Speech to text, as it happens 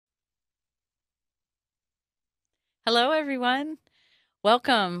Hello, everyone.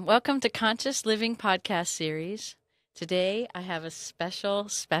 Welcome. Welcome to Conscious Living Podcast Series. Today, I have a special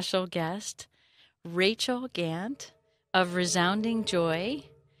guest, Rachel Gant of Resounding Joy.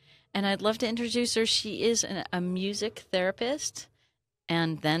 And I'd love to introduce her. She is a music therapist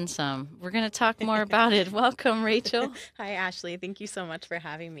and then some. We're going to talk more about it. Welcome, Rachel. Hi, Ashley. Thank you so much for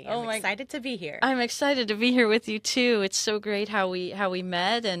having me. Oh I'm my, excited to be here. I'm excited to be here with you too. It's so great how we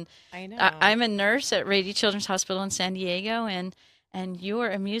met, and I know. I'm a nurse at Rady Children's Hospital in San Diego, and you're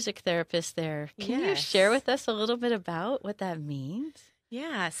a music therapist there. Can you share Yes. with us a little bit about what that means?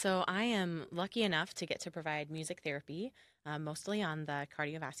 Yeah, so I am lucky enough to get to provide music therapy, mostly on the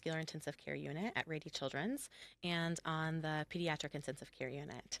cardiovascular intensive care unit at Rady Children's and on the pediatric intensive care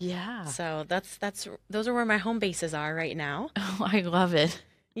unit. Yeah. So that's those are where my home bases are right now. Oh, I love it.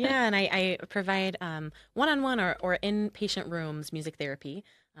 Yeah, and I provide one-on-one or inpatient rooms music therapy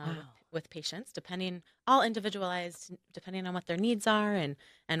Wow. with patients, all individualized, depending on what their needs are, and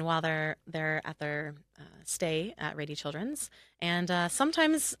while they're at their stay at Rady Children's, and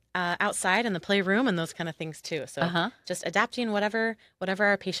sometimes outside in the playroom and those kind of things too. So Uh-huh. just adapting whatever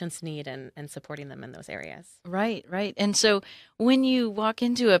our patients need and supporting them in those areas. Right, right. And so when you walk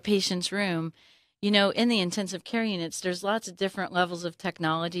into a patient's room, in the intensive care units, there's lots of different levels of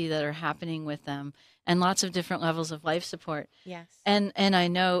technology that are happening with them and lots of different levels of life support. Yes. And I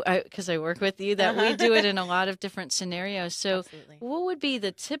know, because I work with you, that we Uh-huh. do it in a lot of different scenarios. So Absolutely. what would be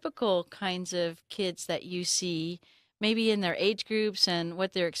the typical kinds of kids that you see, maybe in their age groups and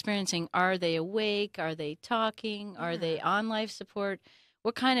what they're experiencing? Are they awake? Are they talking? Are they Yeah. on life support?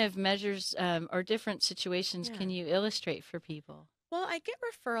 What kind of measures or different situations Yeah. can you illustrate for people? Well, I get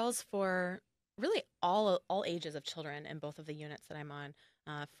referrals for really all ages of children in both of the units that I'm on,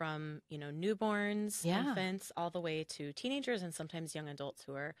 from newborns, Yeah. infants, all the way to teenagers and sometimes young adults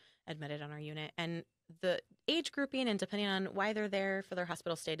who are admitted on our unit. And the age grouping and depending on why they're there for their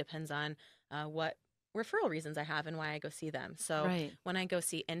hospital stay depends on what referral reasons I have and why I go see them. So Right. when I go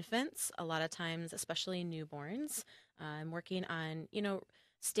see infants, a lot of times, especially newborns, I'm working on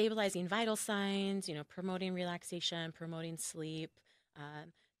stabilizing vital signs, promoting relaxation, promoting sleep, uh,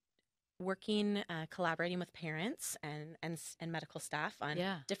 collaborating with parents and medical staff on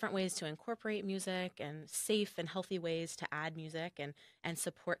Yeah. different ways to incorporate music and safe and healthy ways to add music and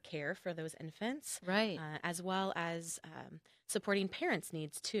support care for those infants, Right. as well as supporting parents'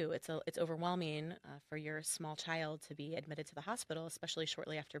 needs too. It's overwhelming for your small child to be admitted to the hospital, especially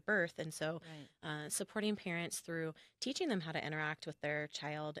shortly after birth, and so Right. supporting parents through teaching them how to interact with their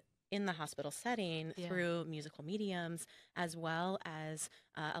child in the hospital setting Yeah. through musical mediums, as well as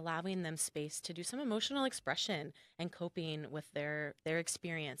allowing them space to do some emotional expression and coping with their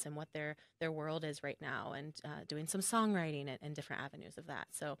experience and what their world is right now, and doing some songwriting and different avenues of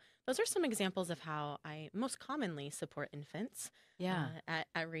that. So those are some examples of how I most commonly support infants Yeah.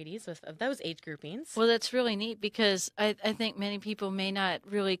 at Rady's of those age groupings. Well, that's really neat because I think many people may not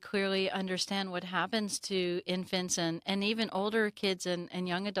really clearly understand what happens to infants and even older kids and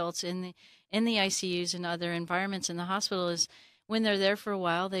young adults in the ICUs and other environments in the hospital is when they're there for a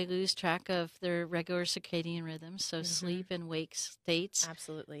while, they lose track of their regular circadian rhythms. So Hmm. sleep and wake states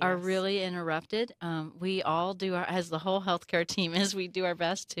Absolutely, are yes. really interrupted. We all do as the whole healthcare team is, we do our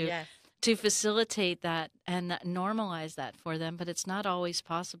best Yes. to facilitate that and normalize that for them, but it's not always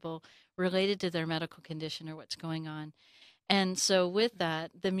possible related to their medical condition or what's going on. And so with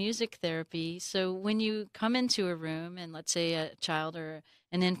that, the music therapy, so when you come into a room and let's say a child or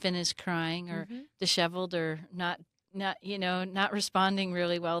an infant is crying or Hmm. disheveled or not responding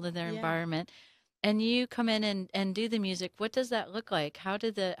really well to their Yeah. environment, and you come in and do the music, what does that look like? How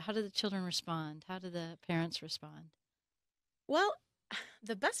do the children respond? How do the parents respond? Well,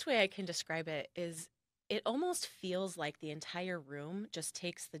 the best way I can describe it is it almost feels like the entire room just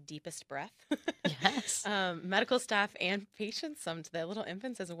takes the deepest breath. Yes. Medical staff and patients, some to the little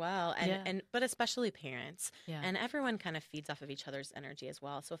infants as well, and Yeah. and but especially parents, Yeah. and everyone kind of feeds off of each other's energy as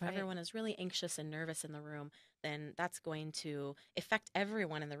well. So if Right. everyone is really anxious and nervous in the room, then that's going to affect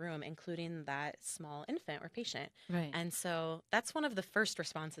everyone in the room, including that small infant or patient. Right. And so that's one of the first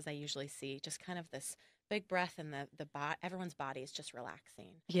responses I usually see, just kind of this big breath and everyone's body is just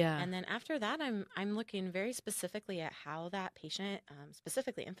relaxing. Yeah. And then after that, I'm looking very specifically at how that patient,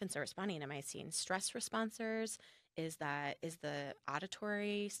 specifically infants, are responding. Am I seeing stress responders? Is the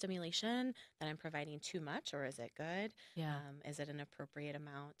auditory stimulation that I'm providing too much, or is it good? Yeah. Is it an appropriate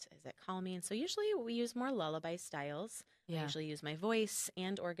amount? Is it calming? So usually we use more lullaby styles. I Yeah. usually use my voice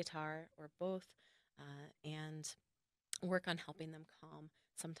and or guitar or both, and work on helping them calm.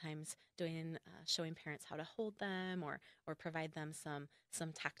 Sometimes doing showing parents how to hold them or provide them some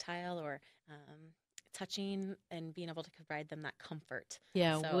tactile or touching and being able to provide them that comfort.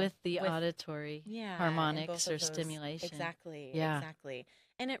 Yeah, So with the with auditory yeah, in both harmonics or of those. stimulation. Exactly, Yeah, exactly.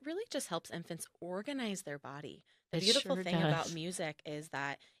 And it really just helps infants organize their body. The it beautiful sure thing about does. music is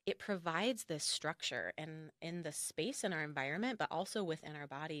that it provides this structure and in the space in our environment, but also within our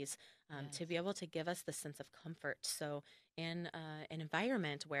bodies, to Yes. be able to give us the sense of comfort. So, in an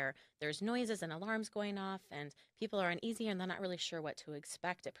environment where there's noises and alarms going off and people are uneasy and they're not really sure what to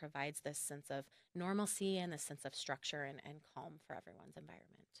expect, it provides this sense of normalcy and this sense of structure and calm for everyone's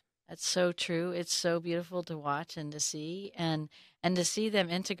environment. That's so true. It's so beautiful to watch and to see and to see them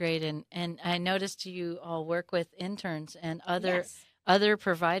integrate and I noticed you all work with interns and Yes. other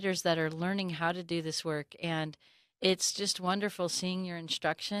providers that are learning how to do this work and it's just wonderful seeing your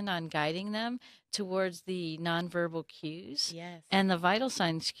instruction on guiding them towards the nonverbal cues Yes. and the vital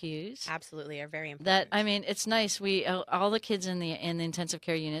signs cues. Absolutely, are very That I important. mean, it's nice. We all the kids in the intensive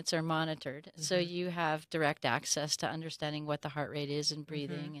care units are monitored, so Mhm. you have direct access to understanding what the heart rate is and Mhm.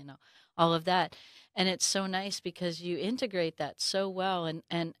 breathing and all of that. And it's so nice because you integrate that so well and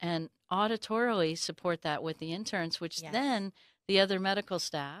auditorily support that with the interns, which Yes. then the other medical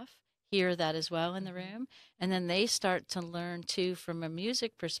staff hear that as well in the Mhm. room, and then they start to learn too from a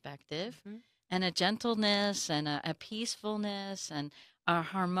music perspective Mhm. and a gentleness and a peacefulness and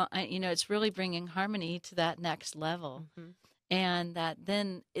it's really bringing harmony to that next level. Mhm. And that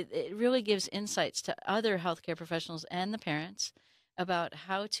then it really gives insights to other healthcare professionals and the parents about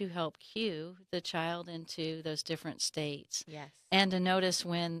how to help cue the child into those different states Yes. and to notice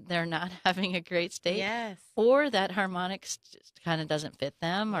when they're not having a great state Yes. or that harmonics just kind of doesn't fit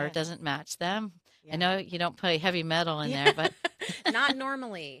them or Yes. doesn't match them. I Yeah. know you don't play heavy metal in Yeah. there, but Not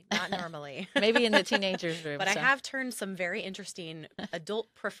normally. Not normally. maybe in the teenagers' room. But I So, have turned some very interesting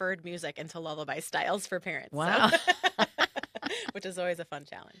adult preferred music into lullaby styles for parents. So, wow. which is always a fun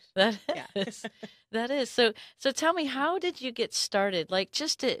challenge. That Yeah. is. That is. So tell me, how did you get started? Like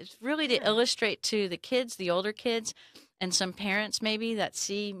just to really to Yeah. illustrate to the kids, the older kids, and some parents maybe that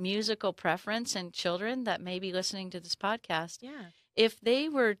see musical preference in children that may be listening to this podcast. Yeah. If they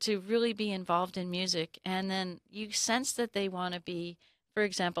were to really be involved in music and then you sense that they want to be, for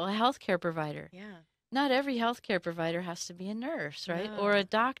example, a healthcare provider, Yeah. not every healthcare provider has to be a nurse, right? Or a No.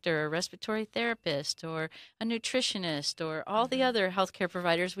 doctor, a respiratory therapist, or a nutritionist, or all the Mhm. other healthcare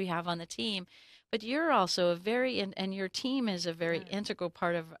providers we have on the team. But you're also a very, and your team is a very Yeah. integral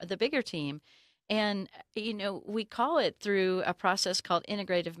part of the bigger team. And, we call it through a process called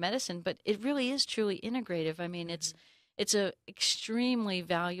integrative medicine, but it really is truly integrative. I mean, Mhm. it's a extremely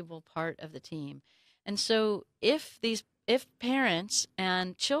valuable part of the team. And so if parents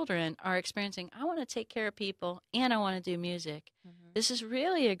and children are experiencing, I want to take care of people and I want to do music, Mhm. this is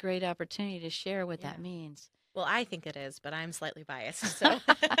really a great opportunity to share what that Yeah. means. Well, I think it is, but I'm slightly biased. So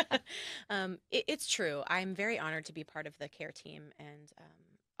it's true. I'm very honored to be part of the care team and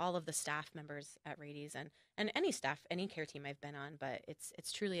all of the staff members at Rady's and any staff, any care team I've been on. But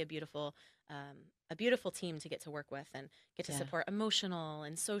it's truly a beautiful team to get to work with and get to Yeah. support emotional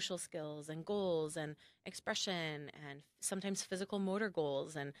and social skills and goals and expression and sometimes physical motor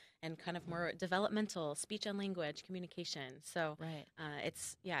goals and kind of more developmental speech and language communication. So Right.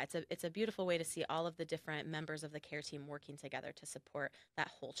 it's a beautiful way to see all of the different members of the care team working together to support that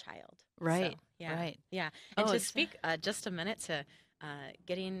whole child. So Right. yeah, Right. yeah. And Oh, to speak just a minute to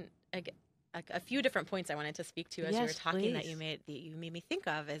getting a few different points I wanted to speak to as you were yes, talking that please. you made me think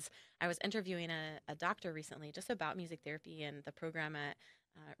of is I was interviewing a doctor recently just about music therapy and the program at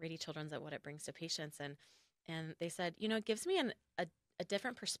Rady Children's at what it brings to patients and they said it gives me a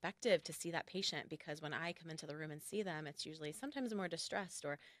different perspective to see that patient because when I come into the room and see them, it's usually sometimes more distressed,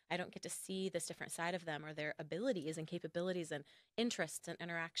 or I don't get to see this different side of them or their abilities and capabilities and interests and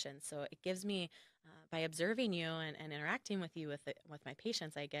interactions. So it gives me, by observing you and interacting with you with my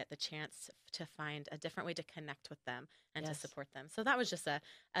patients, I get the chance to find a different way to connect with them and to Yes. support them. So that was just a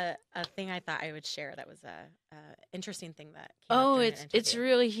thing I thought I would share. That was a interesting thing that came up Oh, during an it's interview.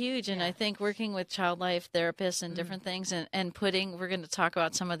 really huge, and I Yeah. think working with child life therapists and Mm. different things, and putting we're going to talk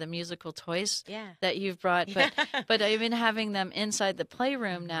about some of the musical toys Yeah. that you've brought, Yeah. but even having them inside the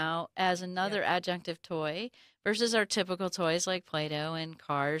playroom Hmm. now as Yep. another adjunctive toy versus our typical toys like Play-Doh and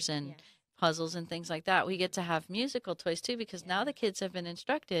cars and Yes. puzzles and things like that. We get to have musical toys too because now Yeah. the kids have been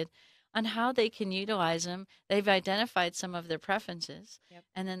instructed on how they can utilize them. They've identified some of their preferences Yep.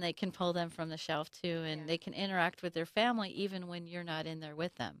 and then they can pull them from the shelf too and Yeah. they can interact with their family even when you're not in there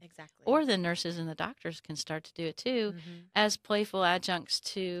with them, Exactly. or the nurses and the doctors can start to do it too Hmm. as playful adjuncts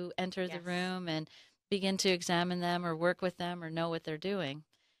to enter the Yes. room and begin to examine them or work with them or know what they're doing.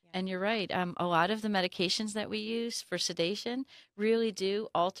 Yeah. And you're right. A lot of the medications that we use for sedation really do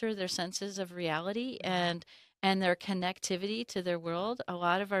alter their senses of reality Hmm. and their connectivity to their world. A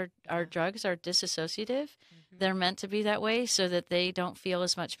lot of our Yeah. drugs are disassociative. Hmm. They're meant to be that way so that they don't feel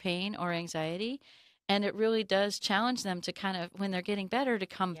as much pain or anxiety. And it really does challenge them to kind of, when they're getting better, to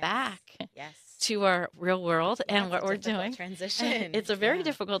come Yes. back Yes. to our real world Yeah, and it's a what we're difficult doing. transition. It's a very Yeah.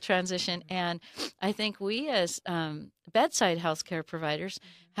 difficult transition. Hmm. And I think we, as bedside healthcare providers, Hmm.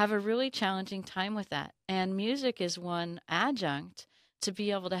 have a really challenging time with that. And music is one adjunct to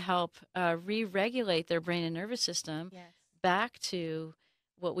be able to help re regulate their brain and nervous system Yes. back to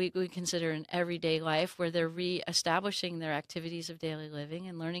what we consider an everyday life, where they're Hmm. re establishing their activities of daily living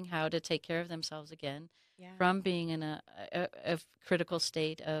and learning how to take care of themselves again Yeah. from being in a critical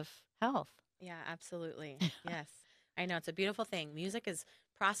state of health. Yeah, absolutely. Yes. I know it's a beautiful thing. Music is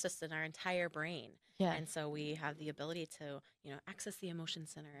processed in our entire brain. Yeah. And so we have the ability to, access the emotion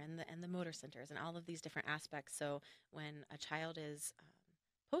center and the motor centers and all of these different aspects. So when a child is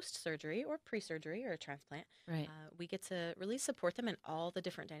post surgery or pre surgery or a transplant, Right. we get to really support them in all the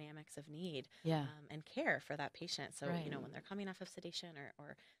different dynamics of need, Yeah. and care for that patient. So, Right. when they're coming off of sedation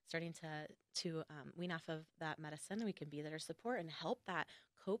or starting to wean off of that medicine, we can be there to support and help that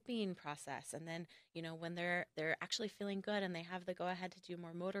coping process. And then, when they're actually feeling good and they have the go ahead to do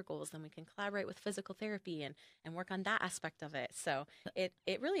more motor goals, then we can collaborate with physical therapy and work on that aspect of it. So it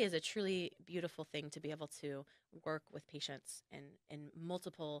really is a truly beautiful thing to be able to work with patients in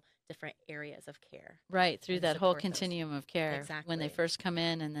multiple different areas of care Right, through and that whole support those. continuum of care when they Exactly. first come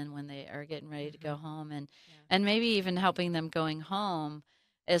in and then when they are getting ready to go Hmm. home, Yeah. and maybe even helping them going home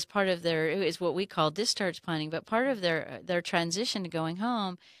as part of their, is what we call discharge planning, but part of Hmm. their transition to going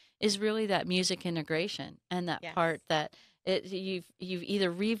home is really that music integration and that Yes. part that you've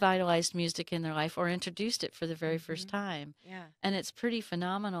either revitalized music in their life or introduced it for the very Hmm. first time. Yeah. And it's pretty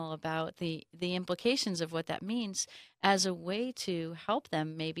phenomenal about the implications of what that means as a way to help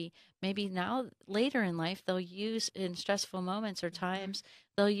them. Maybe now later in life they'll use, in stressful moments or Hmm. times,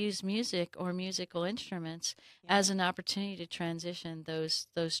 they'll use music or musical instruments Yeah. as an opportunity to transition those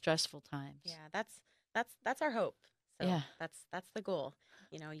stressful times. Yeah. That's our hope. So Yeah. that's the goal.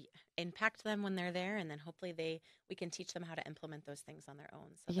 Impact them when they're there, and then hopefully we can teach them how to implement those things on their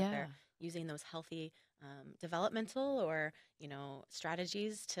own, so that Yeah. they're using those healthy developmental or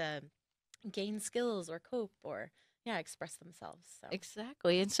strategies to gain skills or cope or express themselves. So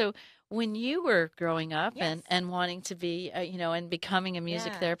Exactly. And so when you were growing up yes. and wanting to be, and becoming a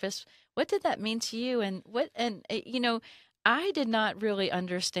music Yeah. therapist, what did that mean to you? I did not really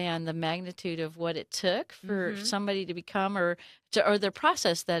understand the magnitude of what it took for Mm-hmm. somebody to become, or the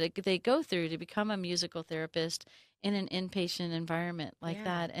process that they go through to become a musical therapist in an inpatient environment like Yeah.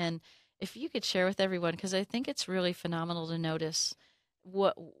 that. And if you could share with everyone, because I think it's really phenomenal to notice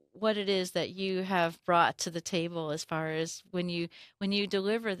what what it is that you have brought to the table as far as when you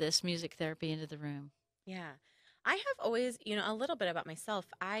deliver this music therapy into the room. Yeah. I have always, a little bit about myself.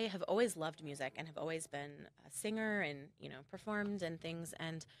 I have always loved music and have always been a singer and, performed and things.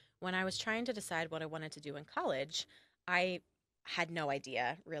 And when I was trying to decide what I wanted to do in college, I had no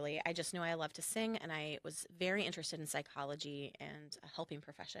idea really. I just knew I loved to sing and I was very interested in psychology and a helping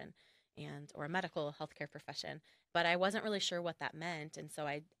profession and or a medical healthcare profession, but I wasn't really sure what that meant. And so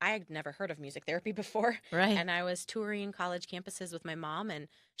I had never heard of music therapy before. Right. And I was touring college campuses with my mom, and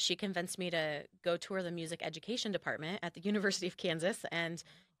she convinced me to go tour the music education department at the University of Kansas. And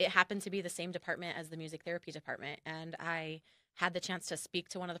it happened to be the same department as the music therapy department. And I had the chance to speak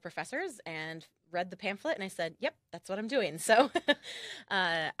to one of the professors and read the pamphlet, and I said, yep, that's what I'm doing. So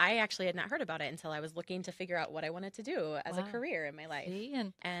I actually had not heard about it until I was looking to figure out what I wanted to do as a Wow. career in my life. See,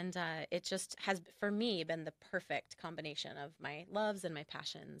 and And it just has, for me, been the perfect combination of my loves and my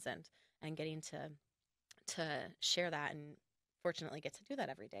passions, and getting to share that, and fortunately get to do that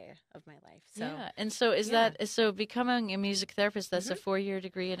every day of my life. So, yeah. And so is yeah. that so becoming a music therapist, that's a Hmm. 4-year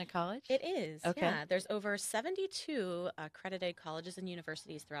degree in a college? It is, Okay. yeah. There's over 72 accredited colleges and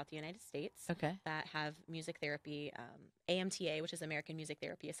universities throughout the United States Okay. that have music therapy, AMTA, which is American Music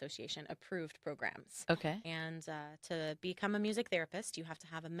Therapy Association, approved programs. Okay. And to become a music therapist, you have to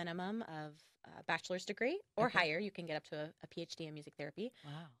have a minimum of a bachelor's degree or Okay. higher. You can get up to a PhD in music therapy.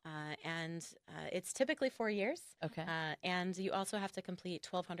 Wow. And it's typically 4 years. Okay. And you also have to complete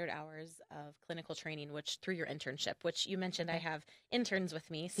 1,200 hours of clinical training, which through your internship, which you mentioned I Okay. have interns with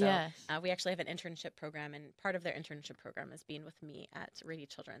me. So Yes. we actually have an internship program, and part of their internship program is being with me at Rady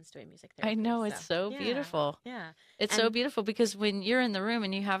Children's doing music I therapy. know, So it's so yeah, beautiful. yeah, It's so and beautiful because when you're in the room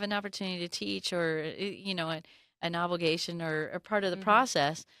and you have an opportunity to teach, or an obligation or part of the hmm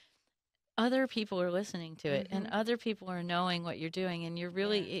process, other people are listening to it and Mm-hmm. other people are knowing what you're doing. And you're Yeah.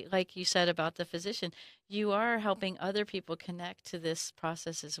 really, like you said about the physician, you are helping other people connect to this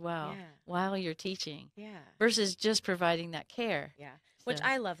process as well Yeah. while you're teaching Yeah. versus just providing that care. Yeah. So, Which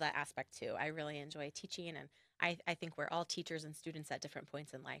I love that aspect too. I really enjoy teaching, and I think we're all teachers and students at different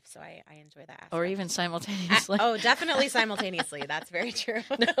points in life. So I enjoy that or aspect. even simultaneously. Oh, definitely simultaneously. That's very true.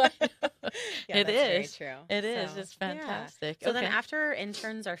 No, I know. Yeah, It that's very is. true. It is. So, It's yeah. fantastic. So then Okay. after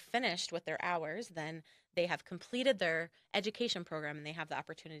interns are finished with their hours, then they have completed their education program and they have the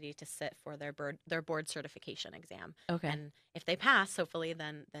opportunity to sit for their board certification exam. Okay. And if they pass, hopefully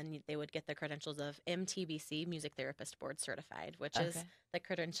then they would get the credentials of MTBC, Music Therapist Board Certified, which is Okay. the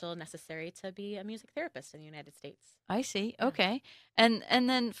credential necessary to be a music therapist in the United States. I see. Yeah. Okay. And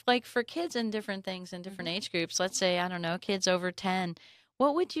then like for kids and different things in different Mhm. age groups, let's say, I don't know, kids over 10,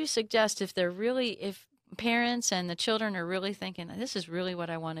 what would you suggest if parents and the children are really thinking, this is really what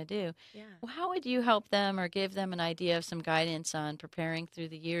I want to do? Yeah. Well, how would you help them or give them an idea of some guidance on preparing through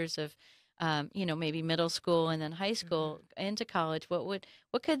the years of maybe middle school and then high school into college? What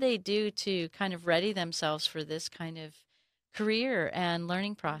could they do to kind of ready themselves for this kind of career and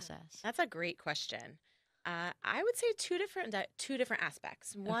learning Yeah. process? That's a great question. I would say two different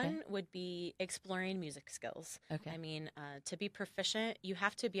aspects. Okay. One would be exploring music skills. Okay. I mean, to be proficient, you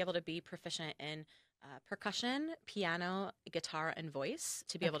have to be able to be proficient in percussion, piano, guitar, and voice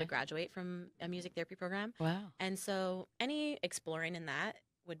to be able to Okay. graduate from a music therapy program. Wow. And so, any exploring in that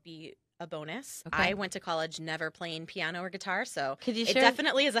would be a bonus. Okay. I went to college never playing piano or guitar, so Could you it share?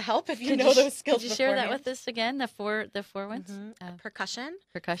 definitely is a help if you Could know you those skills could you share that beforehand. with us again? The four ones. Percussion.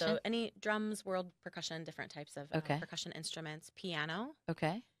 Percussion. So any drums, world percussion, different types of Okay. percussion instruments, piano,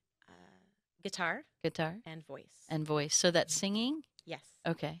 Okay. uh, guitar, Guitar and voice. and voice. So that's singing. Yes.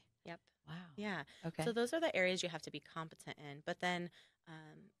 Okay. Yep. Wow. Yeah. Okay. So those are the areas you have to be competent in. But then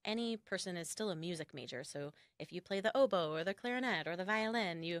any person is still a music major. So if you play the oboe or the clarinet or the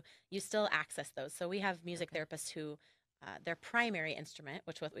violin, you still access those. So we have music therapists who their primary instrument,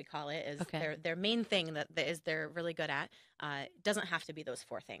 which what we call it, is Okay. their main thing that they're really good at. Doesn't have to be those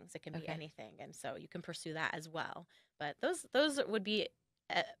four things. It can be Okay. anything, and so you can pursue that as well. But those would be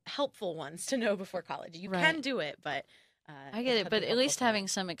helpful ones to know before college. You Right. can do it, but I get it, could but be at helpful least to having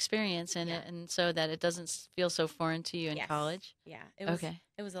some experience in it, Yeah. and so that it doesn't feel so foreign to you in Yes. college. Yeah, Okay.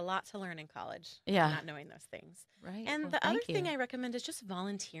 it was a lot to learn in college. Yeah. Not knowing those things. Right. And Well, the other thank thing you. I recommend is just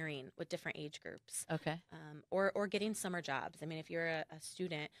volunteering with different age groups, Okay. or getting summer jobs. I mean, if you're a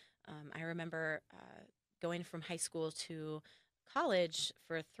student, I remember going from high school to college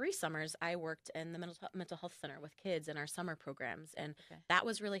for 3 summers. I worked in the mental health center with kids in our summer programs, and Okay. that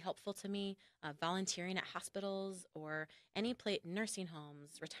was really helpful to me. Volunteering at hospitals or any place, nursing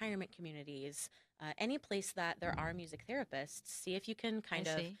homes, retirement communities, any place that there are music therapists. See if you can kind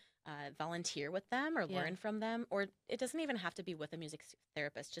I of see. volunteer with them or Yeah. learn from them, or it doesn't even have to be with a music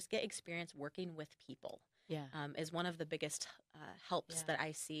therapist. Just get experience working with people. Yeah. Is one of the biggest helps Yeah. that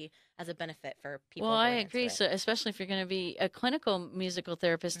I see as a benefit for people. Well, I going into agree. it. So, especially if you're going to be a clinical musical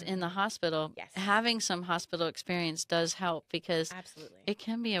therapist in the Mhm. hospital, Yes. having some hospital experience does help because Absolutely. it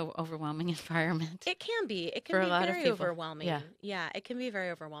can be an overwhelming environment. It can be. It can For a be lot of very people. overwhelming. Yeah. Yeah, it can be very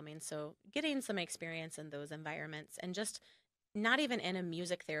overwhelming. So, getting some experience in those environments and just not even in a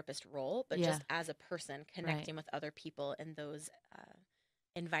music therapist role, but Yeah. just as a person connecting with other people in those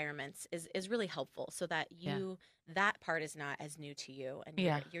environments is really helpful so that that part is not as new to you, and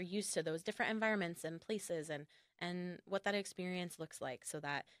Yeah. you're used to those different environments and places and what that experience looks like, so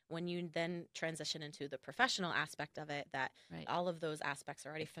that when you then transition into the professional aspect of it, that Right. all of those aspects are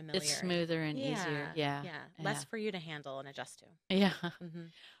already familiar. It's smoother and easier. Yeah. Yeah. Less for you to handle and adjust to. Yeah. Hmm.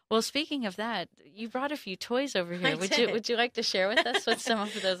 Well, speaking of that, you brought a few toys over here. I Would did. you like to share with us what some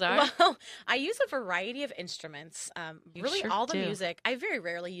of those are? Well, I use a variety of instruments. You Really, sure all the do. music. I very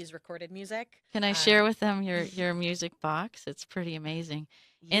rarely use recorded music. Can I share with them your music box? It's pretty amazing.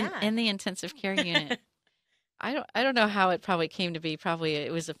 Yeah. In the intensive care unit. I don't know how it probably came to be. Probably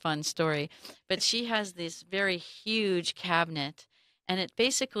it was a fun story, but she has this very huge cabinet, and it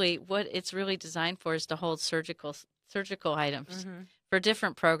basically what it's really designed for is to hold surgical items Mhm. for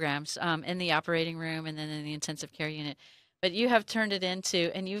different programs in the operating room and then in the intensive care unit. But you have turned it into,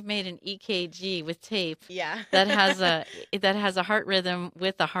 and you've made an EKG with tape Yeah. that has a heart rhythm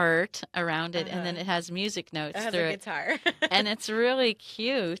with a heart around it, and then Uh-huh. it has music notes It has through a it, guitar. and it's really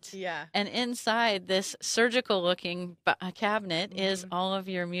cute. Yeah. And inside this surgical-looking cabinet is Mhm. all of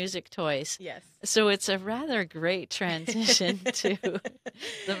your music toys. Yes. So it's a rather great transition to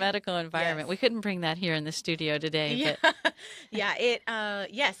the medical environment. Yes. We couldn't bring that here in the studio today, Yeah. but Yeah.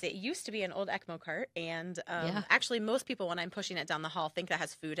 Yes, it used to be an old ECMO cart, and Yeah. actually most people when I'm pushing it down the hall think that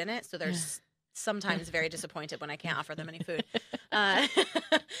has food in it. So they're sometimes very disappointed when I can't offer them any food. But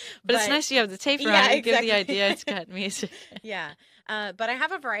it's nice you have the tape around. Yeah, You give the exactly. idea it's got music. Yeah. But I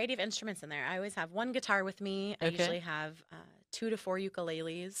have a variety of instruments in there. I always have one guitar with me. I Okay. usually have 2 to 4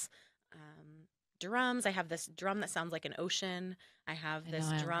 ukuleles, drums. I have this drum that sounds like an ocean. I have I this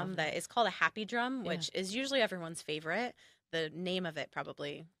know, I drum love that is called a happy drum, Yeah. which is usually everyone's favorite. The name of it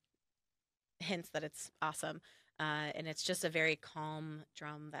probably hints that it's awesome. And it's just a very calm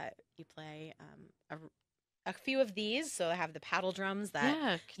drum that you play. A few of these. So I have the paddle drums that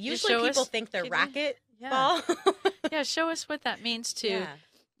Yeah. Could you usually show people us- think they're could you- racket Yeah. ball. Yeah, show us what that means to Yeah.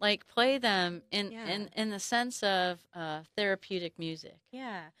 like play them in Yeah. in the sense of therapeutic music.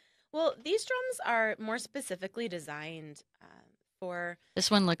 Yeah. Well, these drums are more specifically designed for.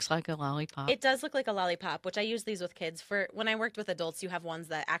 This one looks like a lollipop. It does look like a lollipop, which I use these with kids. For when I worked with adults, you have ones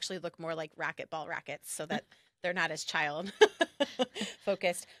that actually look more like racquetball rackets, so that they're not as child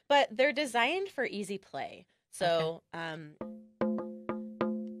focused. But they're designed for easy play. So,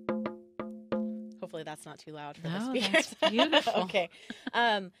 hopefully that's not too loud for the No, speakers. that's beautiful. Okay.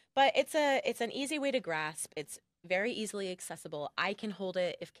 But it's an easy way to grasp. It's very easily accessible. I can hold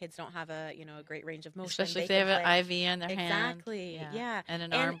it if kids don't have a great range of motion. Especially if they have an IV in their hand. Exactly. Yeah. And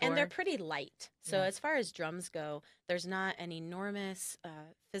an arm And they're board. pretty light. So Yeah. as far as drums go, there's not an enormous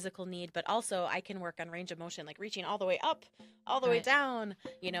physical need, but also I can work on range of motion, like reaching all the way up, all the way Right. down,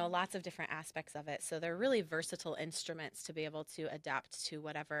 lots of different aspects of it. So they're really versatile instruments to be able to adapt to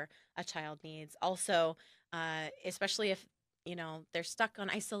whatever a child needs. Also, especially if they're stuck on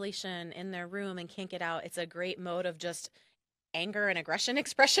isolation in their room and can't get out, it's a great mode of just anger and aggression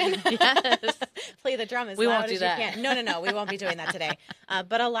expression. Yes. Play the drum as We loud won't do as that. you can. No, we won't be doing that today.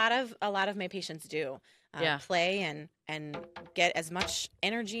 But a lot of my patients do play and get as much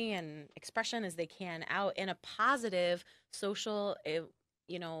energy and expression as they can out in a positive social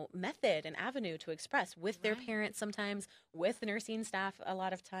method and avenue to express with their Right. parents, sometimes with nursing staff, a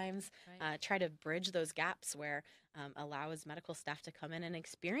lot of times. Right. Try to bridge those gaps where allows medical staff to come in and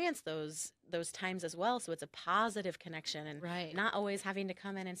experience those times as well. So it's a positive connection and Right. not always having to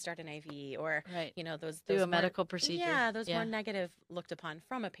come in and start an IV or Right. those Do a more- medical procedure. Yeah, those Yeah. more negative looked upon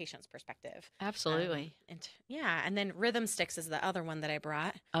from a patient's perspective. Absolutely. And then rhythm sticks is the other one that I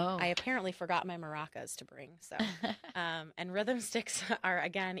brought. Oh. I apparently forgot my maracas to bring. So, and rhythm sticks are,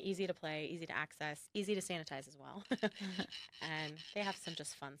 again, easy to play, easy to access, easy to sanitize as well. And they have some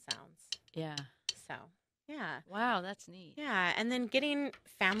just fun sounds. Yeah. So, yeah. Wow, that's neat. Yeah. And then getting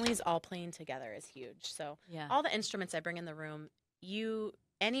families all playing together is huge. So, Yeah. all the instruments I bring in the room,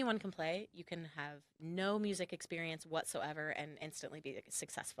 anyone can play. You can have no music experience whatsoever and instantly be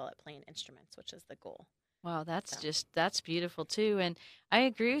successful at playing instruments, which is the goal. Wow, that's So. that's beautiful too. And I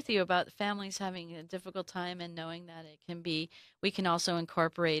agree with you about families having a difficult time and knowing that we can also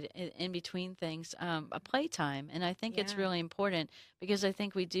incorporate in between things a playtime. And I think it's Yeah. really important because I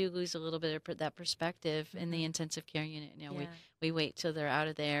think we do lose a little bit of that perspective in the Mhm. intensive care unit. Yeah. We wait till they're out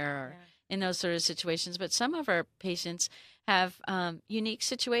of there or Yeah. in those sort of situations. But some of our patients have unique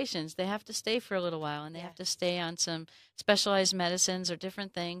situations. They have to stay for a little while and they have to stay on some specialized medicines or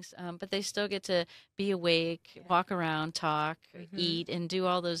different things, but they still get to be awake, walk around, talk, eat, and do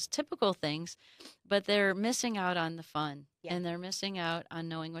all those typical things. But they're missing out on the fun and they're missing out on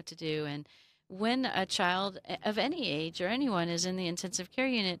knowing what to do. And when a child of any age or anyone is in the intensive care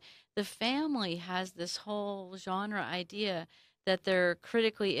unit, the family has this whole genre idea that they're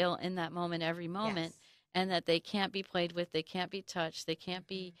critically ill in that moment, every moment, and that they can't be played with, they can't be touched, they can't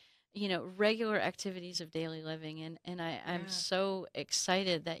be, regular activities of daily living. And I'm so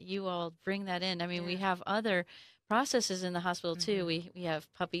excited that you all bring that in. I mean, we have other processes in the hospital too. We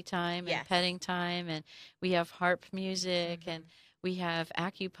have puppy time and petting time, and we have harp music, and we have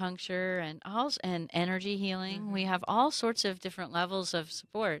acupuncture and energy healing. We have all sorts of different levels of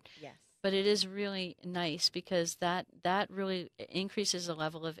support. Yes. But it is really nice because that really increases the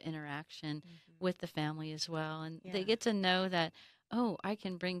level of interaction with the family as well. And they get to know that, oh, I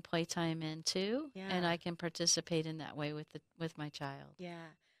can bring playtime in too, and I can participate in that way with my child. Yeah.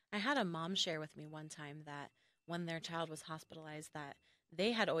 I had a mom share with me one time that when their child was hospitalized, that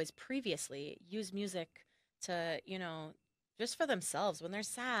they had always previously used music to, just for themselves when they're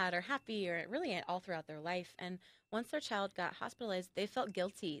sad or happy or really all throughout their life. And once their child got hospitalized, they felt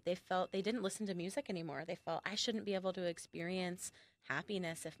guilty. They felt they didn't listen to music anymore. They felt I shouldn't be able to experience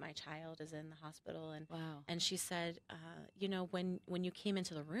happiness if my child is in the hospital. And and she said, when you came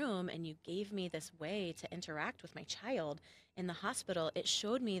into the room and you gave me this way to interact with my child in the hospital, it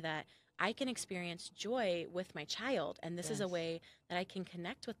showed me that I can experience joy with my child, and this is a way that I can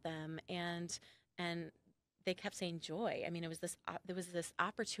connect with them and they kept saying joy. I mean, it was this there was this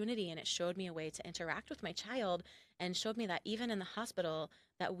opportunity, and it showed me a way to interact with my child, and showed me that even in the hospital,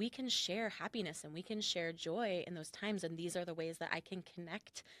 that we can share happiness and we can share joy in those times, and these are the ways that I can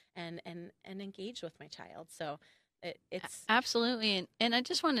connect and engage with my child. So it's Absolutely, and I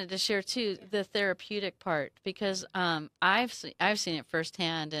just wanted to share too yeah. the therapeutic part because I've seen it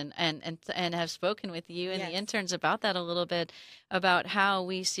firsthand and have spoken with you and the Yes. interns about that a little bit about how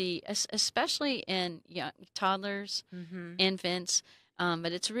we see especially in young toddlers, Mm-hmm. infants,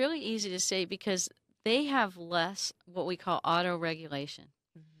 but it's really easy to say because they have less what we call auto regulation.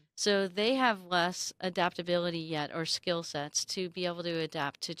 Mm-hmm. So they have less adaptability yet or skill sets to be able to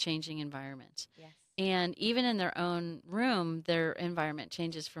adapt to changing environments. Yes. And even in their own room, their environment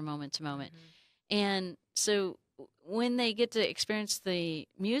changes from moment to moment. Mm-hmm. And so when they get to experience the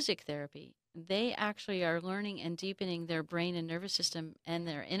music therapy, they actually are learning and deepening their brain and nervous system and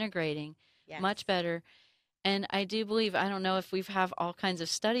they're integrating Yes. much better. And I do believe, I don't know if we've have all kinds of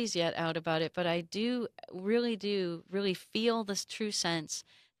studies yet out about it, but I do really feel this true sense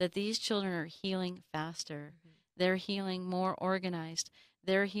that these children are healing faster. Mm-hmm. They're healing more organized.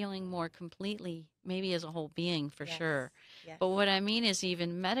 They're healing more completely, maybe as a whole being for Yes. sure. Yes. But what I mean is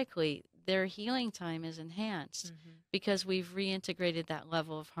even medically, their healing time is enhanced Mm-hmm. because we've reintegrated that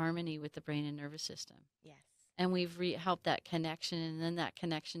level of harmony with the brain and nervous system. Yes. And we've helped that connection and then that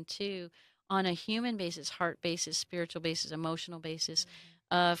connection too on a human basis, heart basis, spiritual basis, emotional basis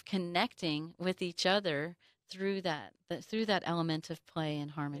Mm-hmm. of connecting with each other through that element of play and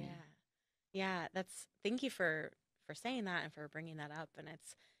Yeah. harmony. Yeah, that's thank you for saying that and for bringing that up, and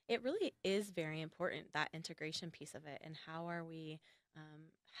it really is very important, that integration piece of it, and how are we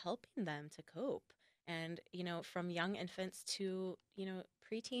helping them to cope, and from young infants to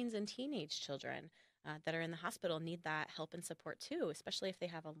preteens and teenage children that are in the hospital need that help and support too, especially if they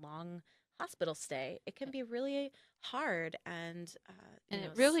have a long hospital stay. It can be really hard, and And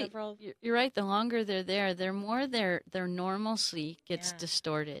it really, several. you're right. The longer they're there, their normalcy gets Yeah.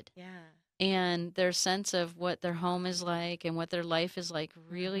 distorted, Yeah. and their sense of what their home is like and what their life is like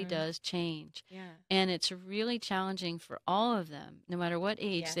really Mm-hmm. does change. Yeah. And it's really challenging for all of them, no matter what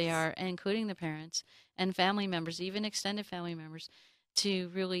age they Yes. are, including the parents and family members, even extended family members, to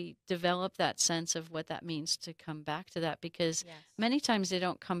really develop that sense of what that means to come back to that. Because Yes. many times they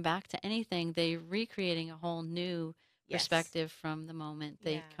don't come back to anything, they're recreating a whole new Yes. perspective from the moment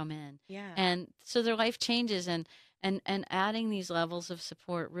they Yeah. come in. Yeah. And so their life changes and adding these levels of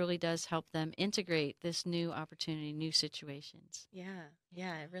support really does help them integrate this new opportunity, new situations. Yeah.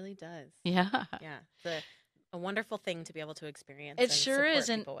 Yeah, it really does. Yeah. Yeah. It's a wonderful thing to be able to experience It and sure is,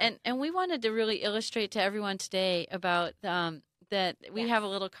 support people with. and we wanted to really illustrate to everyone today about that we Yes. have a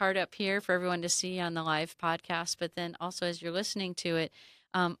little card up here for everyone to see on the live podcast, but then also as you're listening to it,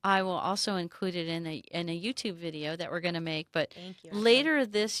 I will also include it in a YouTube video that we're going to make. But Thank you, Ashley. later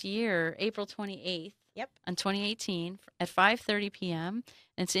this year, April 28th, Yep. on 2018 at 5:30 p.m.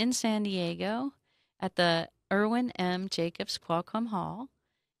 It's in San Diego at the Irwin M. Jacobs Qualcomm Hall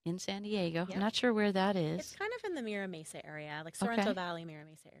in San Diego. I'm Yep. not sure where that It's is. kind of in the Mira Mesa area, like Sorrento Okay. Valley, Mira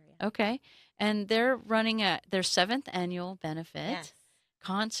Mesa area. Okay. And they're running their seventh annual benefit Yes.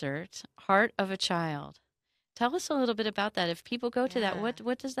 concert, Heart of a Child. Tell us a little bit about that. If people go to that, Yeah.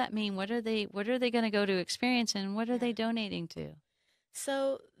 what does that mean? What are they going to go to experience and what are Yeah. they donating to?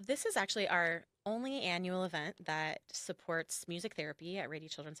 So, this is actually our only annual event that supports music therapy at Rady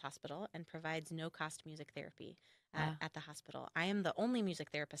Children's Hospital and provides no cost music therapy Wow. at the hospital. I am the only music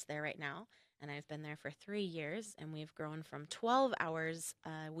therapist there right now, and I've been there for 3 years, and we've grown from 12 hours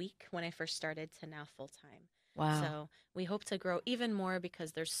a week when I first started to now full time. Wow. So we hope to grow even more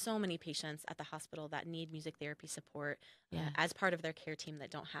because there's so many patients at the hospital that need music therapy support Yeah. as part of their care team that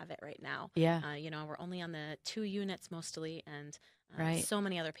don't have it right now. Yeah. We're only on the 2 units mostly, and Right. so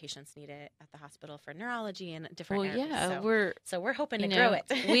many other patients need it at the hospital for neurology and different Well, areas. yeah, So we're hoping to you grow know,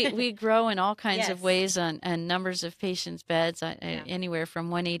 it. we grow in all kinds of Yes. ways on and numbers of patients' beds, Yeah. anywhere from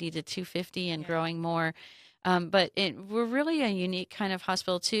 180 to 250 and Yeah. growing more. But we're really a unique kind of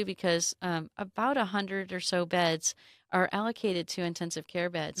hospital too because about 100 or so beds are allocated to intensive care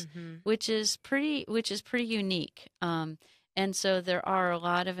beds, Mm-hmm. which is pretty unique. And so there are a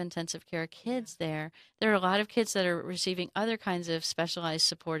lot of intensive care kids there. There are a lot of kids that are receiving other kinds of specialized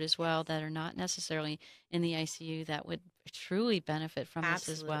support as well that are not necessarily in the ICU that would truly benefit from this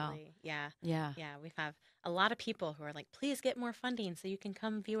as well. Absolutely. Yeah. Yeah. Yeah. We have a lot of people who are like, please get more funding so you can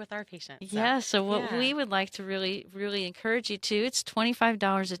come view with our patients. Yeah, so what yeah. we would like to really, really encourage you to, it's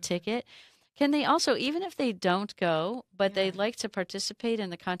 $25 a ticket. Can they also, even if they don't go, but Yeah. they'd like to participate in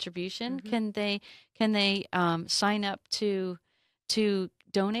the contribution, Mhm. can they sign up to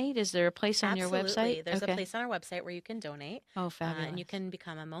donate? Is there a place on your website? Absolutely. There's a Okay. place on our website where you can donate, Oh, and you fabulous. can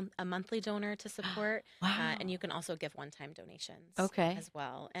become a monthly donor to support, and Wow. you can also give one-time donations Okay. as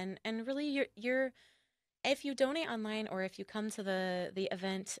well. And really, you're if you donate online or if you come to the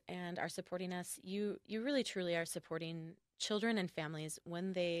event and are supporting us, you really truly are supporting children and families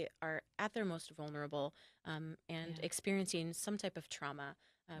when they are at their most vulnerable, and Yeah. experiencing some type of trauma,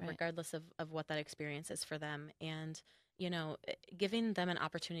 Right. regardless of what that experience is for them. And giving them an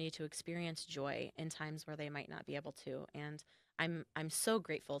opportunity to experience joy in times where they might not be able to. And I'm so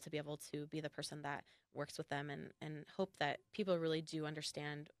grateful to be able to be the person that works with them, and hope that people really do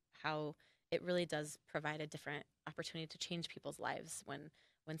understand how it really does provide a different opportunity to change people's lives when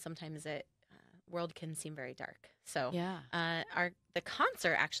sometimes it world can seem very dark. So Yeah. our the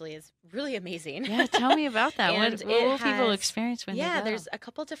concert actually is really amazing. Yeah. Tell me about that. And What it will people has, experience when they yeah, go? there's a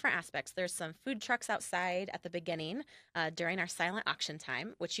couple different aspects. There's some food trucks outside at the beginning, during our silent auction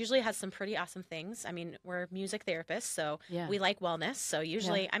time, which usually has some pretty awesome things. I mean, we're music therapists, so Yeah. we like wellness. So Yeah.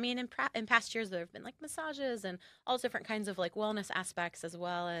 usually, I mean, in past years, there have been like massages and all different kinds of like wellness aspects, as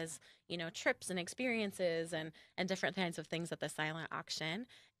well as trips and experiences and different kinds of things at the silent auction.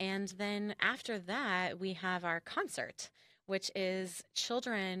 And then after that, we have our concert, which is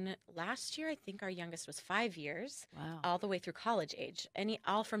children. Last year, I think our youngest was 5 years, Wow. all the way through college age,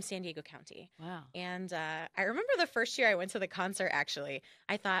 all from San Diego County. Wow. And I remember the first year I went to the concert, actually,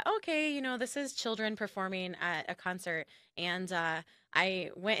 I thought, okay, this is children performing at a concert. And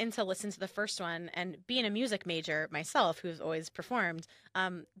I went in to listen to the first one, and being a music major myself, who's always performed,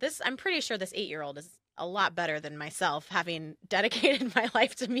 I'm pretty sure this 8-year-old is a lot better than myself, having dedicated my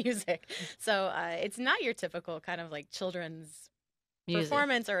life to music. So it's not your typical kind of like children's Music.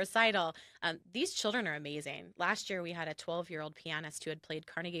 performance or recital. These children are amazing. Last year we had a 12-year-old pianist who had played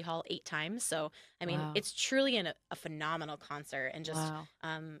Carnegie Hall 8 times. So I mean, Wow. it's truly a phenomenal concert, and just Wow.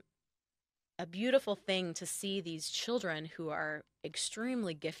 a beautiful thing to see these children who are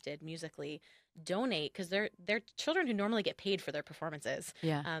extremely gifted musically donate, because they're children who normally get paid for their performances,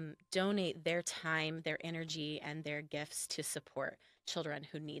 Yeah. donate their time, their energy, and their gifts to support children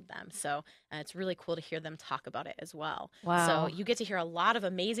who need them. So it's really cool to hear them talk about it as well. So Wow. you get to hear a lot of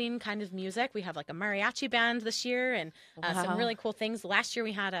amazing kind of music. We have like a mariachi band this year, and some Wow. really cool things. Last year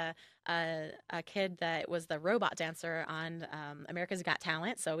we had a kid that was the robot dancer on America's Got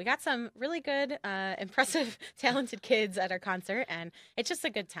Talent. So we got some really good, impressive, talented kids at our concert, and it's just a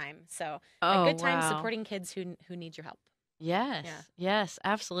good time. So a Oh, good time wow. supporting kids who need your help. Yes. Yeah. Yes,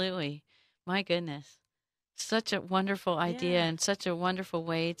 absolutely. My goodness. Such a wonderful idea Yeah. and such a wonderful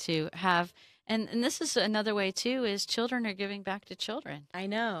way to have and this is another way too is children are giving back to children. I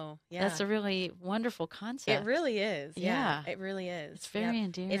know. That's Yeah. a really wonderful It concept. really is. Yeah, Yeah. it really is. It's Yep. very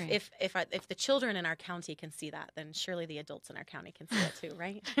endearing. If the children in our county can see that, then surely the adults in our county can see it too,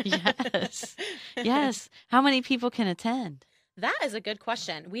 right? Yes. Yes. How many people can attend? That is a good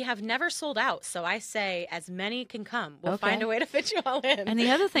question. We have never sold out, so I say as many can come. We'll find Okay. a way to fit you all in. And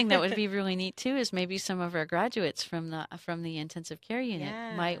the other thing that would be really neat too is maybe some of our graduates from the intensive care unit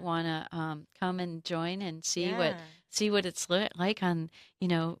Yeah. might want to come and join and Yeah. see what it's like on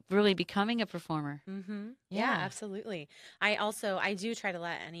really becoming a performer. Mm-hmm. Yeah, Yeah, absolutely. I do try to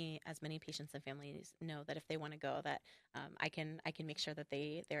let as many patients and families know that if they want to go, that I can make sure that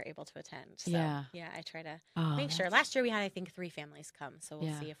they're able to attend. So yeah. yeah, I try to Oh, make sure. that's Last year we had, I think, 3 families come, so we'll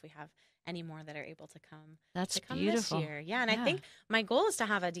yeah, see if we have any more that are able to come that's this beautiful. year. Yeah, and I Yeah, think my goal is to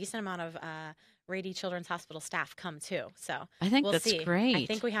have a decent amount of Rady Children's Hospital staff come too. So I think we'll that's see. I think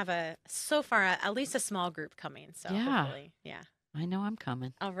great. we have so far at least a small group coming. So Yeah, hopefully, yeah. I know I'm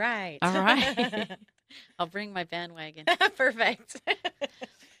coming. All right. All right, I'll bring my bandwagon. Perfect.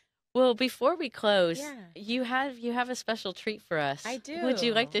 Well, before we close, Yeah. you have a special treat for I us. Would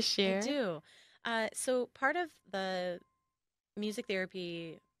you like do. to I share? do. So part of the music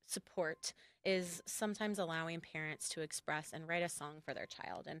therapy support is sometimes allowing parents to express and write a song for their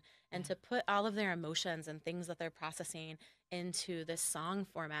child, and Yeah. to put all of their emotions and things that they're processing into this song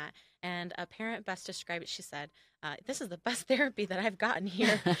format. And a parent best described it. She said, "This is the best therapy that I've gotten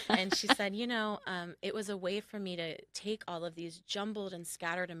here." And she said, it was a way for me to take all of these jumbled and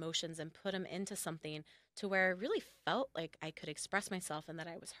scattered emotions and put them into something to where I really felt like I could express myself and that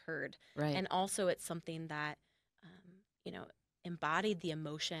I was heard. Right. And also, it's something that, um, you know, embodied the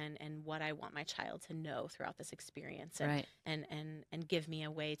emotion and what I want my child to know throughout this experience, and Right. and give me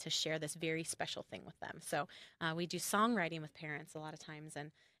a way to share this very special thing with them. So we do songwriting with parents a lot of times,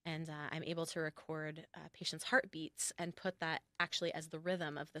 and I'm able to record patients' heartbeats and put that actually as the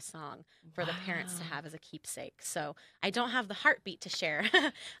rhythm of the song for the parents to Wow. have as a keepsake. So I don't have the heartbeat to share,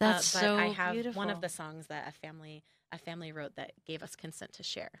 That's but I so have one of beautiful. the songs that a family wrote that gave us consent to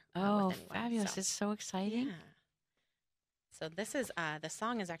share Oh, with anyone. So fabulous. It's so exciting. yeah. So this is the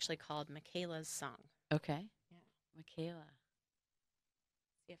song is actually called Michaela's Song. Okay. Yeah. Michaela.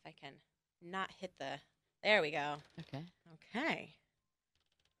 See if I can not hit the. There we go. Okay. Okay.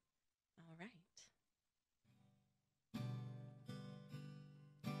 All right.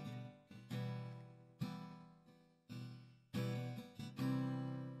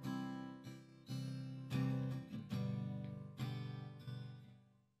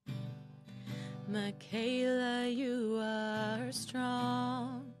 Michaela, you are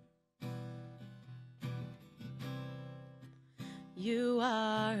strong. You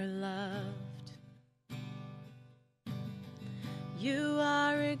are loved. You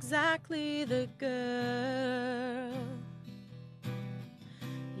are exactly the girl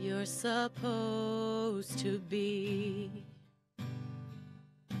you're supposed to be.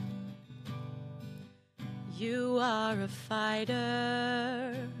 You are a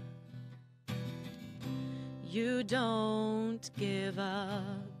fighter. You don't give up.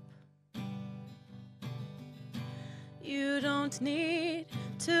 You don't need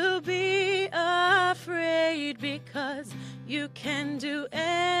to be afraid, because you can do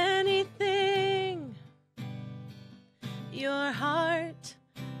anything. Your heart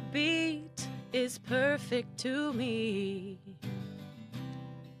beat is perfect to me.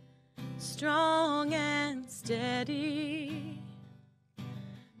 Strong and steady.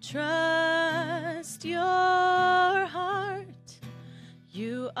 Trust your heart.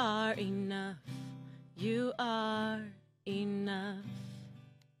 You are enough. You are enough.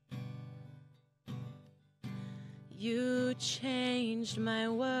 You changed my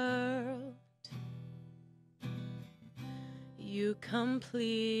world. You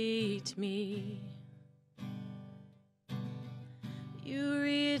complete me. You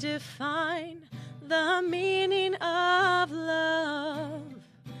redefine the meaning of love.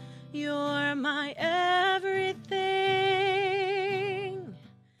 You're my everything.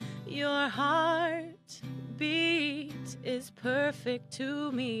 Your heartbeat is perfect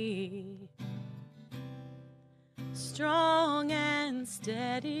to me. Strong and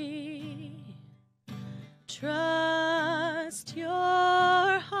steady. Trust your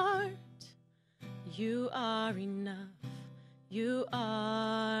heart. You are enough. You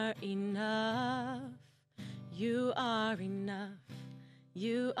are enough. You are enough.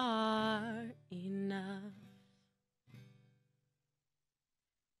 You are enough.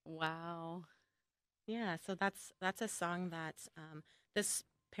 Wow. Yeah, so that's a song that this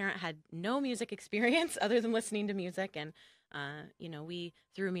parent had no music experience other than listening to music, and we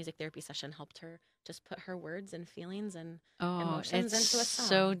through a music therapy session helped her just put her words and feelings and Oh, emotions it's into a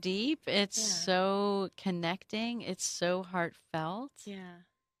so song. deep. It's Yeah, so connecting. It's so heartfelt. yeah,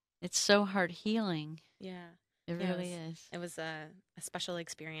 It's so heart healing. yeah, It yeah. really is. It was a special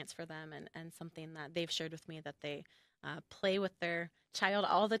experience for them, and something that they've shared with me that they play with their child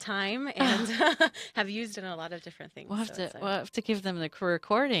all the time and have used in a lot of different things. So it's We'll have to give them the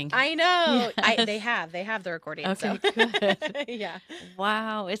recording. I know. They Yes. have the recording. So Okay, good. yeah.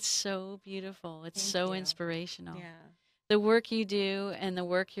 Wow, it's so beautiful. It's Thank so you. inspirational. Yeah. The work you do and the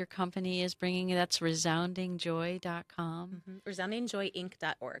work your company is bringing, that's resoundingjoy.com.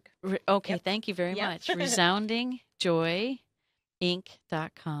 ResoundingJoyInc.org. Okay, Yep. thank you very Yep. much.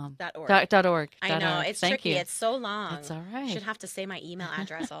 Resoundingjoyinc.com. .org. Dot org. I Dot know. org. It's Thank tricky. you. It's so long. That's all right. Should have to say my email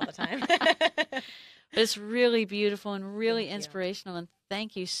address all the time. But it's really beautiful and really Thank you. inspirational. And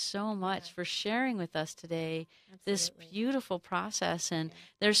thank you so much Yeah. for sharing with us today this Absolutely. beautiful process. And Yeah.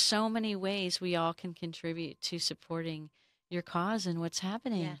 there's so many ways we all can contribute to supporting your cause and what's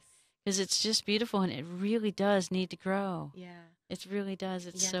happening. Yes. Because it's just beautiful and it really does need to grow. Yeah. It really does.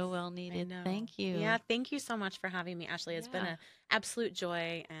 It's Yes, so well I needed. know. Thank you. Yeah, thank you so much for having me, Ashley. It's been Yeah. an absolute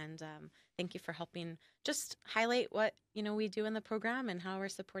joy, and thank you for helping just highlight what we do in the program and how we're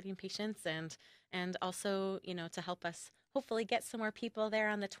supporting patients, and also to help us hopefully get some more people there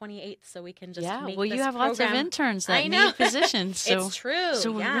on the 28th, so we can just make well, this you have lots of program. interns I that know. need positions. So, It's true.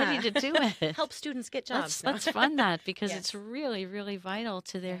 So we're yeah. ready to do it. Help students get jobs. Let's fund that because Yes. it's really, really vital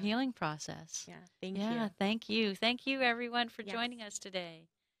to their Yeah. healing process. Yeah. Thank Yeah, you. thank you. Thank you, everyone, for Yes. joining us today.